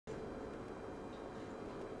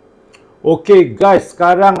Okay guys,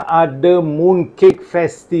 sekarang ada Mooncake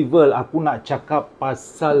Festival. Aku nak cakap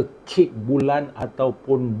pasal kek bulan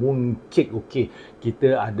ataupun mooncake. Okay,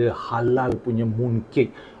 kita ada halal punya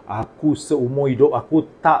mooncake. Aku seumur hidup aku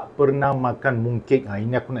tak pernah makan mooncake.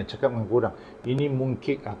 Ini aku nak cakap dengan korang. Ini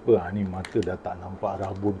mooncake apa? Ni mata dah tak nampak,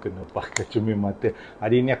 rabun kena pakai cermin mata.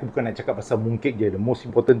 Hari ni aku bukan nak cakap pasal mooncake je. The most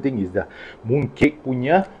important thing is the mooncake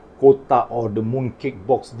punya kotak or the mooncake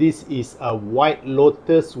box. This is a white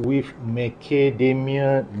lotus with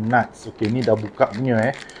macadamia nuts. Okay, ni dah buka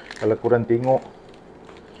punya Kalau korang tengok,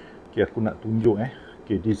 okay, aku nak tunjuk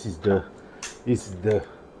Okay, this is the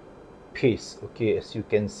paste. Okay, as you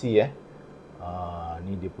can see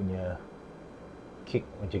ni dia punya cake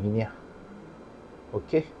macam ni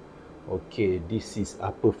Okay. Okay, this is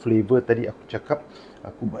apa flavor tadi aku cakap.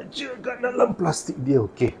 Aku baca kat dalam plastik dia.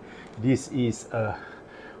 Okay, this is a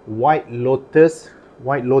white lotus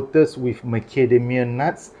with macadamia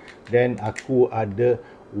nuts. Then aku ada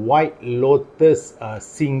white lotus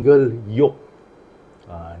single yolk.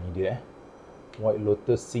 Ni dia white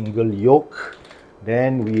lotus single yolk.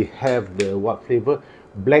 Then we have the what flavor?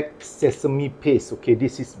 Black sesame paste. Okay,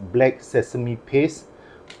 this is black sesame paste.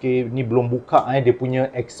 Okay, ni belum buka dia punya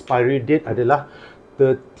expiry date adalah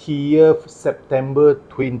 30th September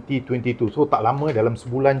 2022. So tak lama, dalam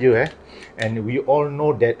sebulan je And we all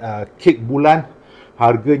know that kek bulan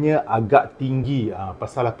harganya agak tinggi.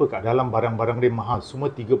 Pasal apa? Kat dalam barang-barang dia mahal. Semua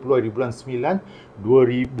 30 hari bulan 9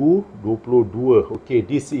 2022. Okay,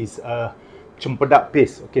 this is cempedak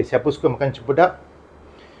paste. Okay, siapa suka makan cempedak?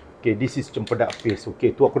 Okay, this is cempedak paste.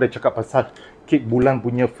 Okay, tu aku dah cakap pasal kek bulan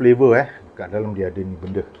punya flavor Kat dalam dia ada ni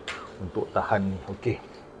benda untuk tahan ni. Okay,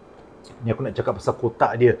 ni aku nak cakap pasal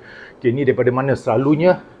kotak dia. Okay, ni daripada mana?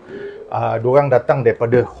 Selalunya diorang datang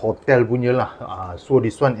daripada hotel punya lah. So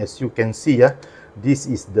this one as you can see this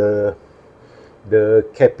is the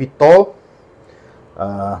capital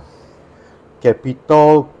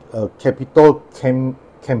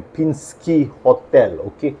Kempinski Hotel.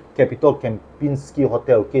 Okay, Capital Kempinski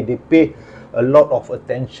Hotel. Okay, they pay a lot of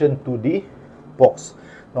attention to the box.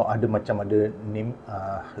 No, ada macam ada name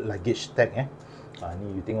luggage tag ni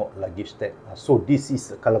you tengok luggage tag. So this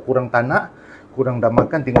is, kalau korang tak nak, korang dah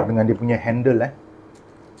makan, tengok dengan dia punya handle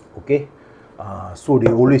Okay. So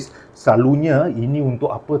they always, selalunya ini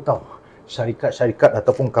untuk apa tau, syarikat-syarikat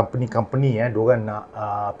ataupun company-company diorang nak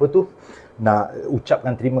nak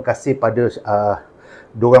ucapkan terima kasih pada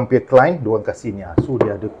diorang punya client, diorang kasih ni. So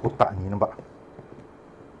dia ada kotak ni, nampak?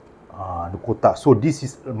 Ada kotak. So this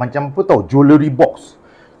is macam apa tau, jewellery box.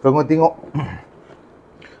 Kalau korang tengok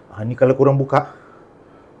ni kalau korang buka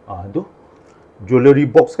tu jewellery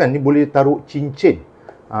box kan, ni boleh taruh cincin.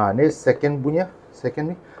 Ni second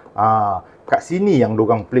ni. Kat sini yang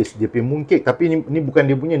dorang place dia punya mooncake, tapi ni bukan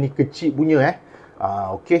dia punya, ni kecil punya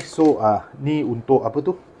Okay, so ni untuk apa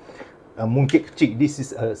tu, mooncake kecil. This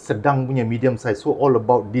is sedang punya, medium size. So all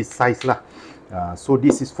about this size lah. So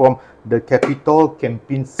this is from the Capital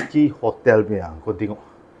Kempinski Hotel punya. Kau tengok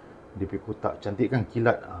dia punya kotak, cantik kan,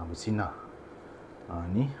 kilat bersinar.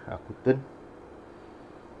 Ni aku turn.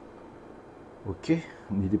 Okay,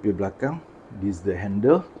 ni dia punya belakang. This is the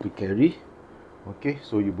handle to carry. Okay,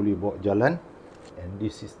 so you boleh bawa jalan. And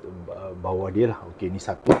this is the bawah dia lah. Okay, ni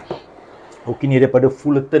satu. Okay, ni daripada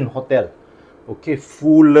Fullerton Hotel. Okay,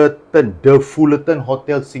 The Fullerton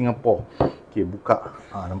Hotel Singapore. Okay, buka.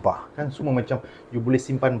 Nampak kan, semua macam you boleh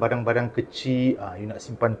simpan barang-barang kecil. You nak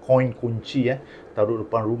simpan coin, kunci taruh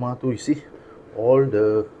depan rumah tu, you see all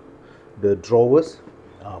the drawers.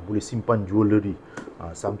 Boleh simpan jewellery,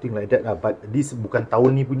 something like that lah. But this bukan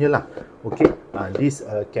tahun ni punya lah. Okay, this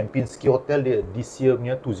Kempinski Hotel dia this year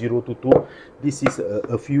punya 2022. This is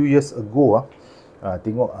a few years ago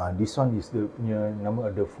tengok, this one is the punya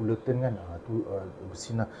nama, the Fullerton kan. Tu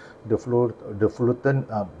bersinar, the Fullerton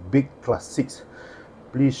Big Classics.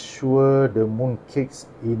 Please sure the mooncakes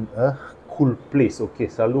in a cool place. Okay,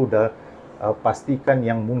 selalu dah pastikan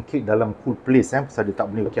yang mooncake dalam cool place pasal dia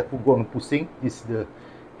tak boleh. Okay, aku guna pusing. This is the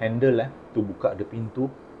handle tu buka ada pintu.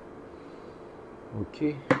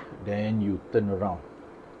 Okay, then you turn around.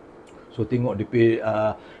 So tengok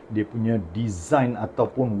dia punya design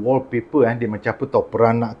ataupun wallpaper dia macam apa tau,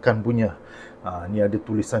 peranakan punya. Ni ada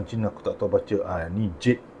tulisan Cina, aku tak tahu baca. Ni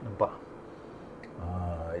jade, nampak?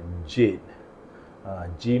 Jade.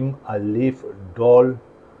 Jim Alif Doll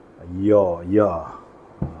ya.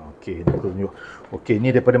 Okay, dia tunjuk. Okay, ni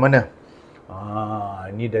daripada mana?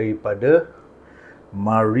 Ni daripada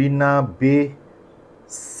Marina Bay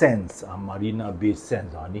Sands. Marina Bay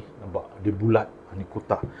Sands. Ni nampak dia bulat. Ni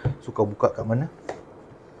kotak. So kau buka kat mana?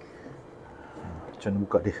 Macam mana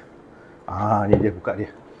buka dia? Ni dia buka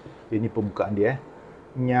dia. Ini pembukaan dia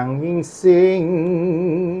Nyanging sing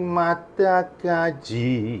mata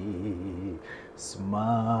kaji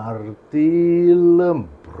Smarti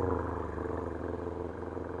lembur.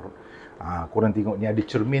 Korang tengok ni ada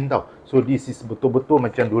cermin tau. So this is betul-betul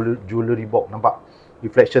macam jewelry box. Nampak?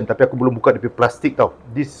 Reflection. Tapi aku belum buka dia punya plastik tau.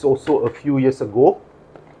 This is also a few years ago.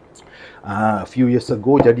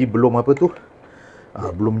 Jadi belum apa tu,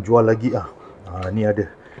 belum jual lagi. Ni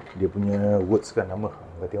ada dia punya words kan, nama.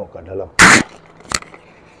 Kita tengok kat dalam.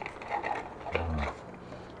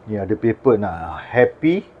 Ni ada paper.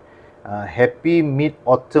 Happy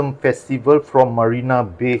Mid-Autumn Festival from Marina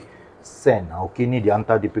Bay Sands. Okey, ni dia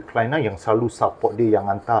hantar dia punya client yang selalu support dia, yang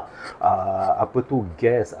hantar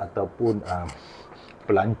guest ataupun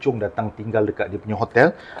pelancong datang tinggal dekat dia punya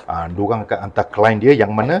hotel. Diorang akan hantar client dia yang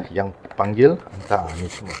mana yang panggil, hantar ni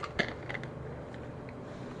semua.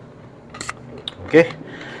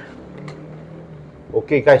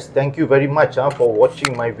 Okay guys, thank you very much for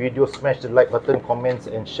watching my video. Smash the like button, comments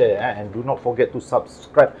and share, and do not forget to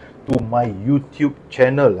subscribe to my YouTube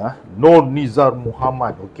channel, Nur Nizar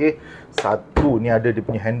Muhammad. Okay, satu ni ada dia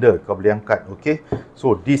punya handle, kau boleh angkat. Okay,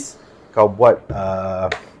 so this kau buat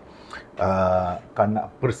kau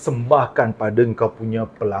nak persembahkan pada kau punya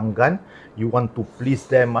pelanggan, you want to please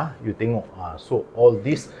them, you tengok. So all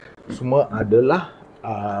this semua adalah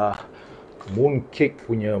mooncake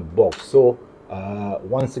punya box. So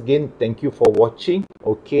once again, thank you for watching.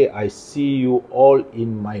 Okay, I see you all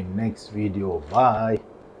in my next video. Bye.